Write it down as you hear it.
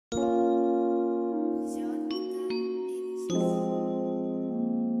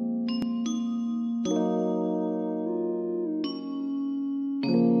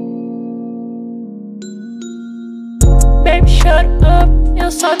Baby, shut up, eu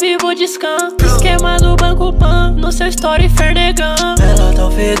só vivo descanso. Esquema do banco pan, no seu story fernegão. Ela tá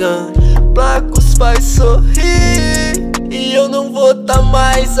ofegante, placos faz sorrir. E eu não vou tá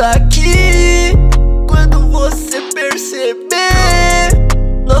mais aqui. Quando você perceber,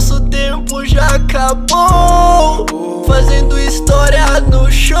 nosso tempo já acabou. Fazendo história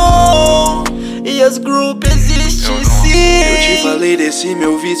no show. E as group existe sim. Eu te falei desse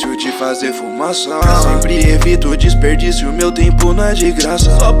meu vício de fazer fumaça. Sempre evito desperdício, meu tempo não é de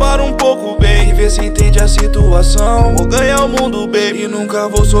graça. Só para um pouco, bem, e vê se entende a situação. Vou ganhar o mundo, baby, e nunca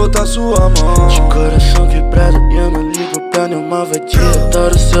vou soltar sua mão. De coração quebrado e eu não ligo pra nenhuma vadia.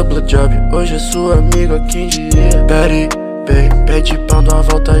 Adoro seu blowjob, hoje é sua amiga quem diria. Pede pão, dá uma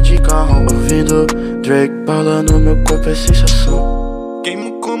volta de carro. Ouvindo Drake, bala no meu corpo é sensação.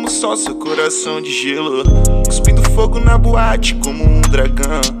 Queimo como só seu coração de gelo, cuspindo fogo na boate como um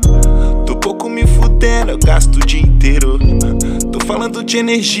dragão. Tô pouco me fudendo, eu gasto o dia inteiro. Tô falando de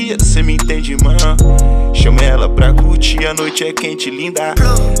energia, cê me entende, mano. Chama ela pra curtir, a noite é quente, linda.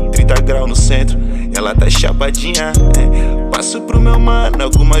 30 graus no centro, ela tá chapadinha. Passo pro meu mano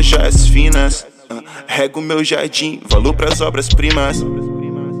algumas joias finas. Rego meu jardim, valor pras obras-primas.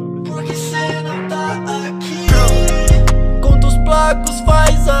 Porque cê não tá aqui. Conta os placos,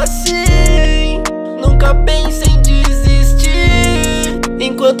 faz assim. Nunca pense em desistir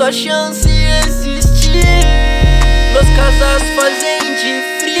enquanto a chance existir. Meus casas fazem de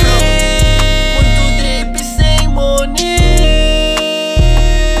free. Muito drip sem money.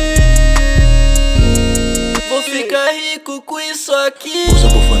 Vou ficar rico com isso aqui. Usa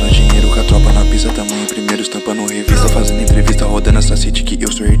bufando dinheiro com a tropa na pista. Tamanho primeiro, estampa no revista. Fazendo entrevista, rodando essa city que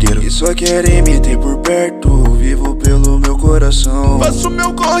eu sou herdeiro. E só querem me ter por perto, vivo pelo meu coração. Faço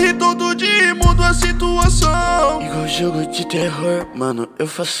meu corre todo dia e mudo a situação. Igual jogo de terror, mano, eu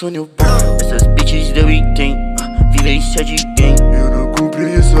faço newborn. Essas bitches deu item, vivência de quem? Eu não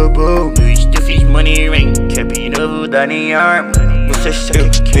cumpri isso bom. No still fiz money rain, cap novo da nem arma. Você sabe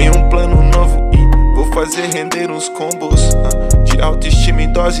que tenho um plano novo e vou fazer render uns combos. De autoestima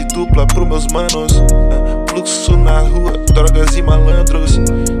em dose dupla pro meus manos. Fluxo na rua, drogas e malandros.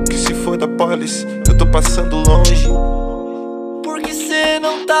 Que se for da police, eu tô passando longe. Porque cê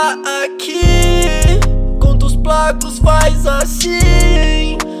não tá aqui. Conta os placos, faz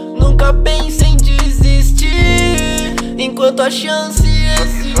assim. Nunca pense em desistir enquanto a chance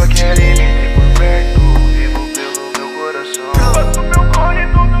existe.